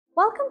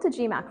Welcome to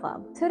GMAT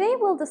Club. Today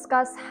we'll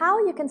discuss how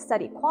you can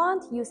study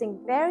quant using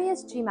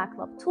various GMAT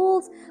Club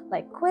tools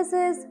like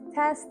quizzes,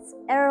 tests,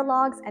 error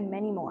logs, and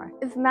many more.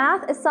 If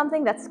math is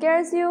something that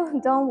scares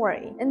you, don't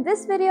worry. In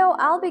this video,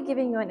 I'll be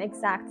giving you an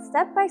exact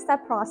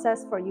step-by-step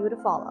process for you to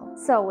follow.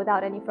 So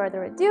without any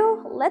further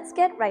ado, let's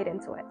get right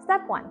into it.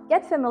 Step 1.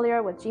 Get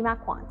familiar with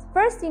GMAT Quant.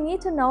 First, you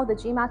need to know the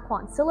GMAT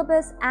Quant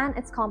syllabus and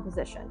its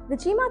composition. The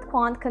GMAT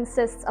Quant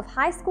consists of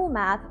high school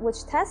math,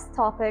 which tests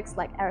topics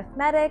like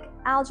arithmetic,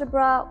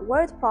 algebra,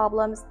 word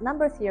problems,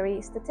 number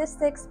theory,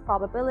 statistics,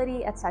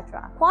 probability,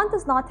 etc. Quant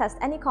does not test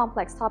any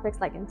complex topics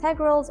like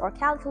integrals or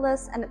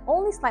calculus, and it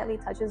only slightly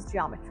touches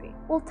geometry.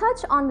 We'll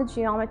touch on the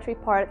geometry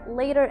part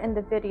later in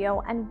the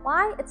video and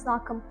why it's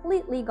not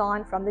completely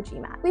gone from the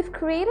GMAT. We've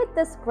created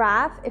this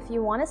graph if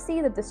you want to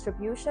see the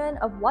distribution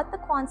of what the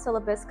Quant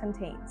syllabus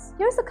contains.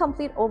 Here's a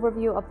complete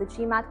overview of the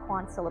GMAT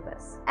Quant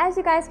syllabus. As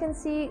you guys can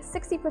see,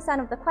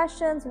 60% of the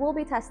questions will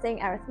be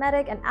testing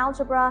arithmetic and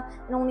algebra,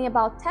 and only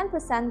about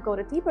 10% go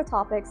to deeper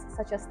topics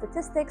such as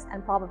statistics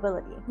and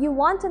probability. You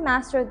want to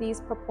master these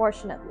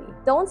proportionately.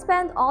 Don't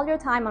spend all your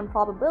time on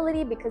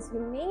probability because you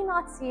may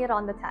not see it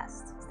on the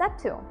test.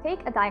 Step 2.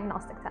 Take a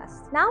diagnostic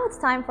test. Now it's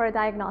time for a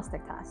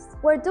diagnostic test.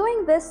 We're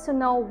doing this to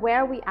know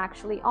where we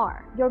actually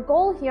are. Your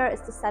goal here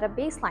is to set a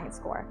baseline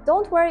score.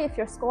 Don't worry if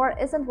your score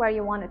isn't where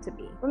you want it to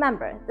be.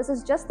 Remember, this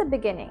is just the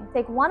beginning.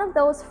 Take one of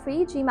those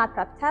free GMAT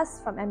prep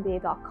tests from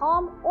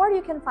MBA.com, or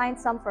you can find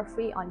some for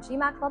free on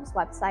GMAT Club's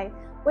website,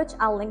 which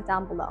I'll link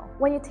down below.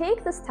 When you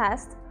take this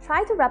test,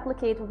 try to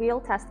replicate real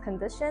test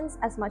conditions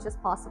as much as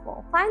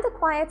possible. Find a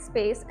quiet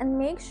space and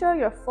make sure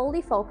you're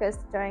fully focused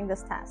during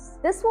this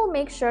test. This will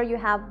make sure you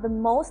have the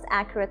most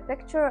accurate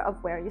picture of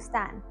where you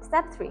stand.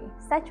 Step 3.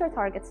 Set your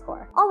target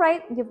score.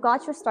 Alright, you've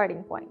got your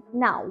starting point.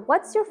 Now,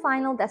 what's your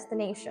final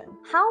destination?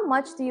 How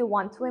much do you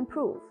want to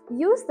improve?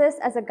 Use this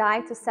as a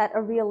guide to set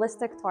a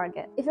realistic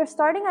target. If you're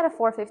starting at a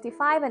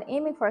 455 and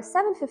aiming for a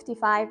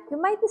 755,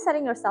 you might be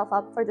setting yourself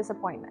up for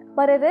disappointment.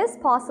 But it is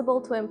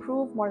possible to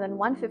improve more than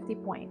 150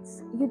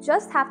 points. You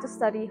just have to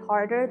study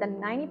harder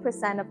than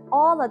 90% of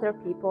all other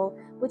people,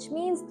 which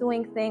means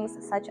doing things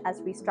such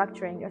as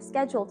restructuring your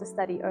schedule to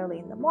study early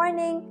in the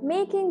morning,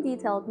 making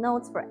detailed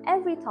notes for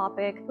every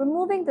topic,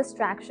 removing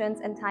distractions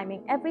and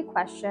timing every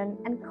question,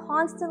 and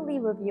constantly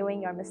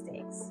reviewing your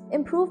mistakes.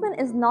 Improvement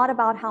is not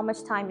about how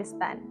much time you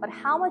spend, but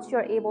how much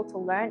you're able to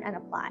learn and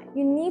apply.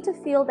 You need to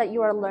feel that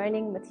you are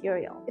learning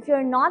material. If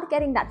you're not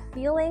getting that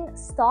feeling,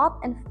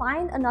 stop and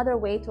find another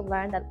way to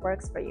learn that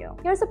works for you.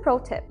 Here's a pro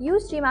tip.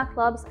 Use GMAT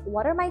Club's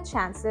What Are My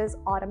Chances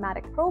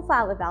automatic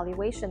profile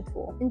evaluation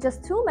tool. In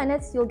just 2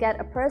 minutes, you'll get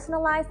a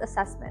personalized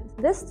assessment.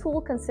 This tool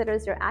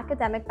considers your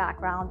academic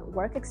background,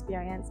 work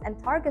experience, and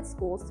target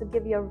schools to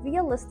give you a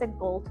realistic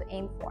goal to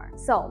aim for.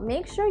 So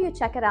make sure you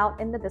check it out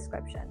in the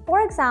description.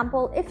 For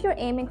example, if you're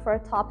aiming for a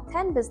top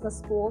 10 business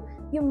school,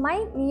 you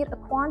might need a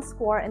quant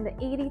score in the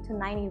 80 to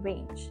 90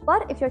 range.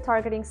 But if you're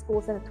targeting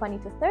schools in the 20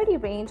 to 30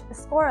 range, a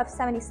score of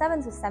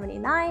 77 to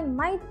 79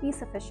 might be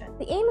sufficient.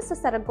 The aim is to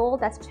set a goal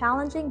that's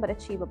challenging but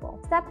achievable.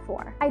 Step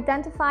 4.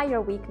 Identify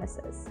your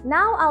weaknesses.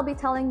 Now I'll be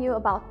telling you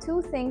about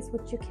 2 things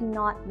which you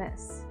cannot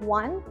miss.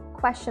 1.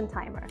 Question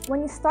timer.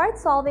 When you start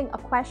solving a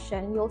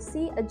question, you'll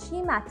see a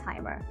GMAT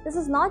timer. This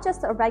is not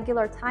just a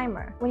regular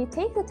timer. When you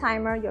take the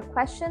timer, your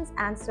question's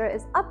answer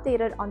is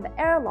updated on the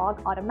error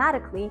log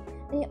automatically,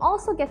 and you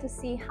also get to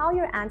see how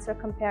your answer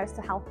compares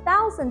to how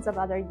thousands of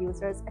other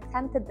users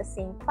attempted the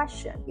same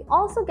question. You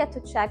also get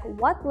to check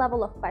what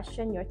level of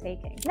question you're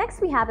taking.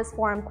 Next we have is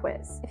forum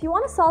quiz. If you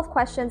want to solve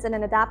questions in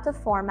an adaptive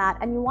format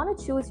and you want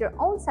to choose your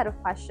own set of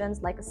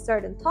questions like a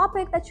certain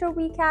topic that you're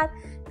weak at,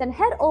 then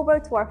head over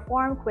to our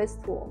forum quiz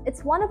tool.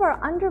 It's one of our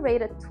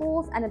underrated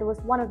tools, and it was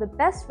one of the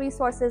best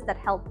resources that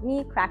helped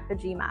me crack the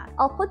GMAT.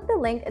 I'll put the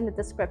link in the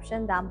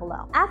description down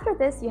below. After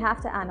this, you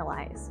have to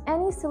analyze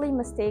any silly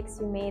mistakes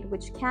you made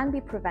which can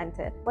be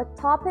prevented. What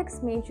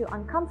topics made you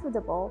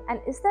uncomfortable, and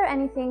is there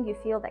anything you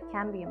feel that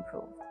can be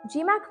improved?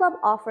 GMAT Club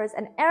offers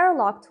an error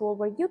log tool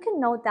where you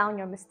can note down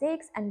your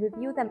mistakes and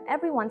review them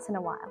every once in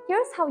a while.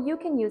 Here's how you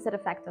can use it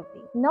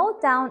effectively.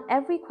 Note down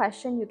every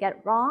question you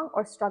get wrong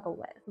or struggle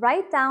with.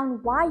 Write down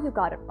why you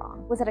got it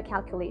wrong. Was it a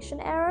calculation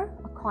error?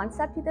 A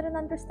concept you didn't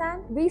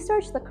understand?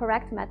 Research the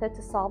correct method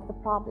to solve the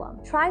problem.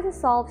 Try to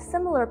solve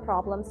similar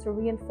problems to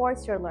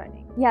reinforce your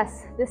learning.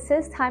 Yes, this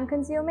is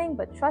time-consuming,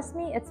 but trust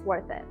me, it's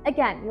worth it.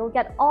 Again, you'll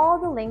get all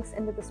the links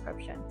in the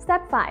description.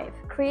 Step 5.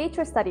 Create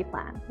your study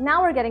plan.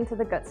 Now we're getting to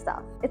the good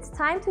stuff. It's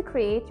time to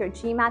create your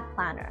GMAT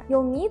planner.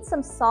 You'll need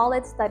some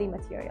solid study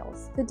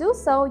materials. To do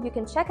so, you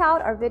can check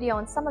out our video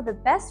on some of the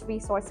best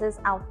resources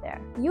out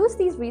there. Use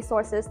these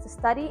resources to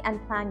study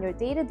and plan your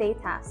day-to-day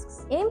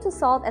tasks. Aim to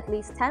solve at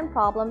least 10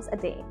 problems a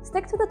day.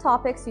 Stick to the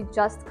topics you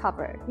just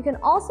covered. You can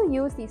also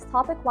use these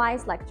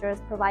topic-wise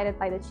lectures provided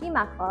by the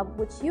GMAT Club,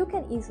 which you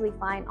can easily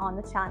find on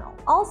the channel.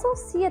 Also,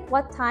 see at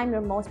what time you're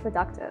most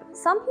productive.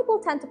 Some people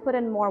tend to put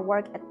in more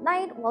work at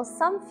night, while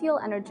some feel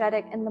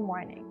energetic in the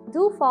morning.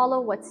 Do follow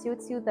what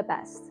suits you the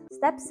best.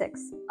 Step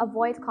 6.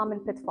 Avoid common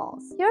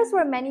pitfalls. Here's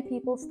where many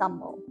people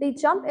stumble. They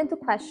jump into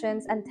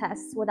questions and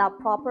tests without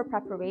proper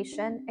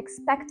preparation,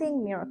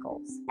 expecting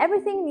miracles.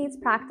 Everything needs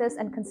practice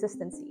and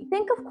consistency.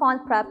 Think of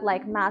quant prep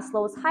like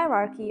Maslow's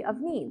hierarchy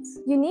of needs.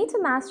 You need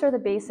to master the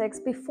basics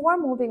before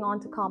moving on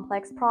to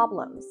complex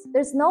problems.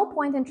 There's no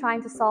point in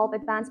trying to solve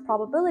advanced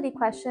probability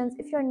questions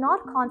if you're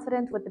not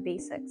confident with the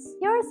basics.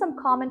 Here are some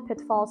common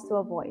pitfalls to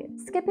avoid.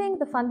 Skipping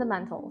the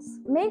fundamentals.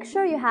 Make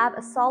sure you have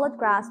a solid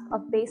grasp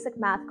of basic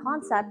math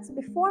concepts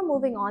before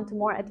moving on to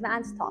more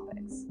advanced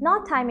topics.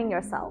 Not timing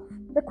yourself.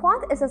 The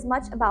quant is as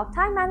much about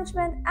time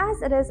management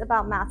as it is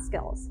about math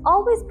skills.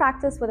 Always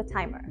practice with a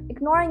timer,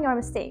 ignoring your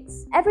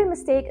mistakes. Every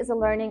mistake is a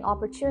learning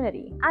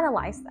opportunity.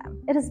 Analyze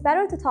them. It is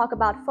better to talk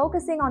about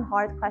focusing on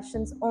hard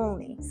questions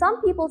only.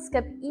 Some people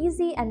skip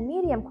easy and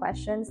medium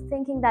questions,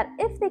 thinking that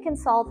if they can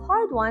solve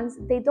hard ones,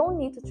 they don't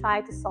need to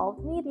try to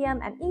solve medium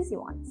and easy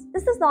ones.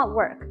 This does not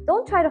work.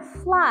 Don't try to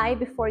fly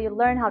before you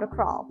learn how to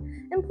crawl.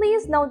 And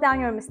please note down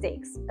your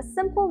mistakes. A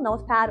simple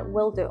notepad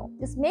will do.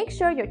 Just make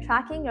sure you're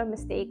tracking your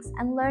mistakes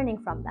and learning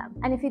from them.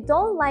 And if you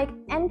don't like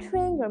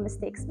entering your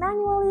mistakes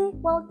manually,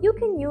 well, you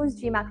can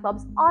use GMAT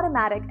Club's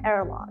automatic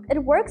error log. It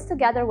works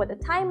together with a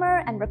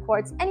timer and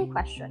records any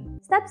question.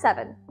 Step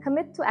 7.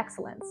 Commit to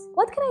excellence.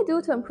 What can I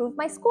do to improve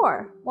my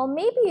score? Well,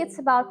 maybe it's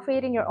about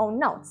creating your own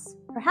notes.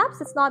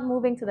 Perhaps it's not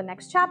moving to the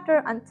next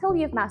chapter until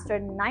you've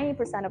mastered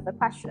 90% of the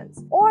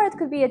questions. Or it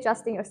could be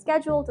adjusting your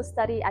schedule to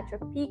study at your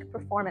peak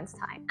performance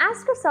time.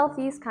 Ask yourself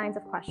these kinds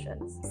of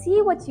questions.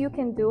 See what you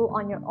can do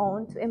on your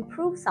own to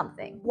improve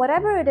something.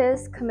 Whatever it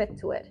is, commit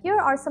to it. Here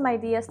are some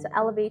ideas to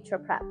elevate your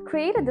prep.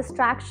 Create a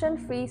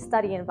distraction-free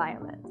study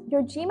environment.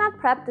 Your GMAT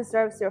prep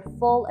deserves your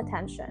full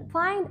attention.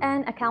 Find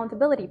an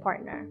accountability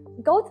partner.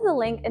 Go to the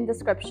link in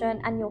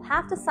description and you'll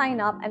have to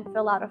sign up and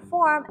fill out a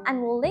form,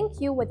 and we'll link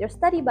you with your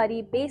study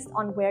buddy based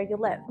on where you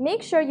live.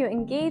 Make sure you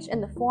engage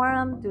in the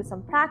forum, do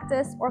some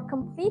practice, or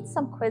complete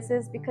some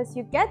quizzes because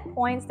you get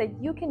points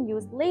that you can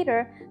use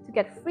later to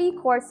get free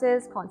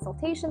courses,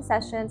 consultation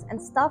sessions,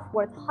 and stuff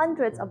worth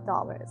hundreds of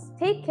dollars.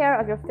 Take care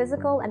of your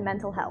physical and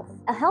mental health.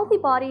 A healthy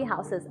body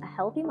houses a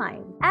healthy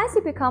mind. As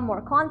you become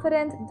more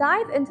confident,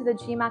 dive into the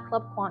GMAT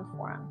Club Quant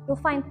Forum. You'll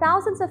find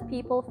thousands of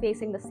people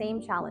facing the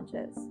same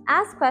challenges.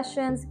 Ask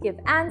questions, give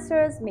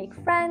answers, make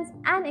friends,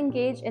 and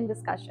engage in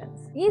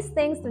discussions. These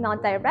things do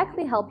not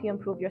directly help you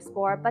improve your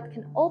score, but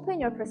can open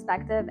your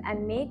perspective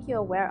and make you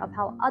aware of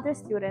how other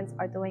students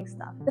are doing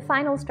stuff. The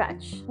final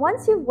stretch.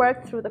 Once you've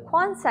worked through the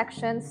quant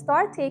section,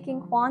 start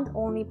taking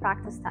quant-only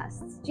practice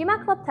tests.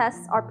 GMAT Club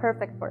tests are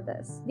perfect for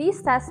this.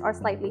 These tests are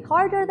slightly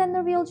harder than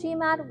the real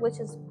GMAT, which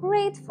is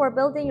great for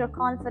building your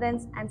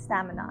confidence and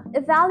stamina.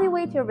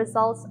 Evaluate your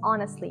results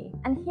honestly.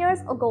 And here's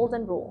a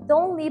golden rule.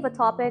 Don't leave a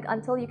topic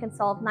until you can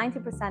solve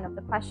 90% of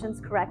the questions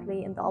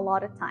correctly in the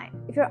allotted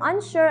time. If you're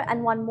unsure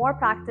and want more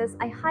practice,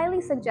 I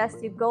highly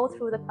suggest you go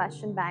through the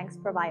question banks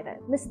provided.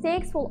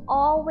 Mistakes will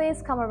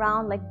always come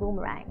around like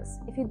boomerangs.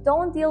 If you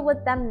don't deal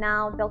with them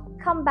now, they'll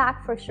come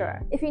back for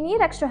sure. If you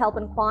need extra help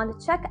in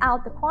quant, check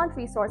out the quant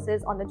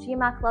resources on the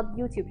GMAT Club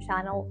YouTube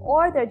channel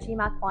or their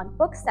GMAT Quant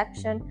book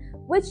section,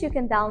 which you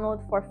can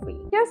download for free.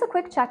 Here's a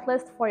quick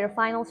checklist for your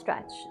final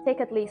stretch.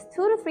 Take at least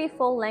 2 to 3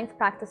 full-length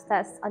practice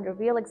tests under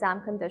real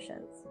exam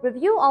conditions.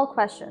 Review all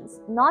questions,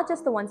 not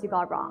just the ones you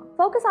got wrong.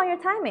 Focus on your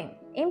timing.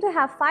 Aim to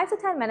have 5 to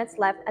 10 minutes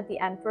left at the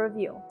end for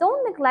review.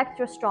 Don't neglect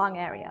your strong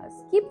areas.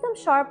 Keep them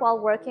sharp while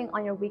working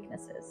on your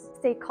weaknesses.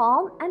 Stay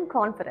calm and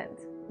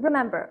confident.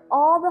 Remember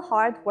all the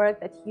hard work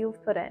that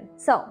you've put in.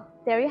 So,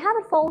 there you have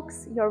it,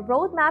 folks, your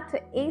roadmap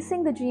to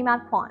acing the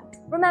GMAT Quant.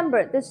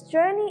 Remember, this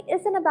journey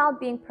isn't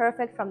about being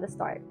perfect from the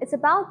start. It's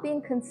about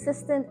being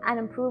consistent and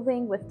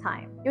improving with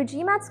time. Your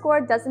GMAT score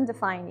doesn't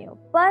define you,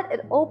 but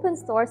it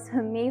opens doors to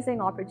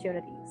amazing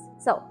opportunities.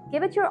 So,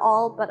 give it your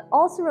all, but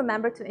also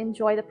remember to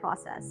enjoy the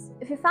process.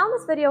 If you found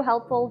this video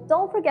helpful,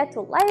 don't forget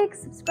to like,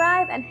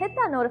 subscribe, and hit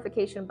that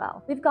notification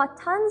bell. We've got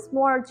tons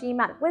more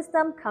GMAT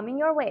wisdom coming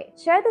your way.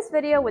 Share this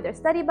video with your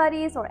study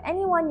buddies or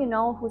anyone you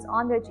know who's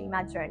on their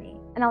GMAT journey.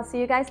 And I'll see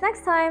you guys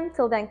next time.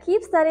 Till then,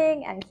 keep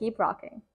studying and keep rocking.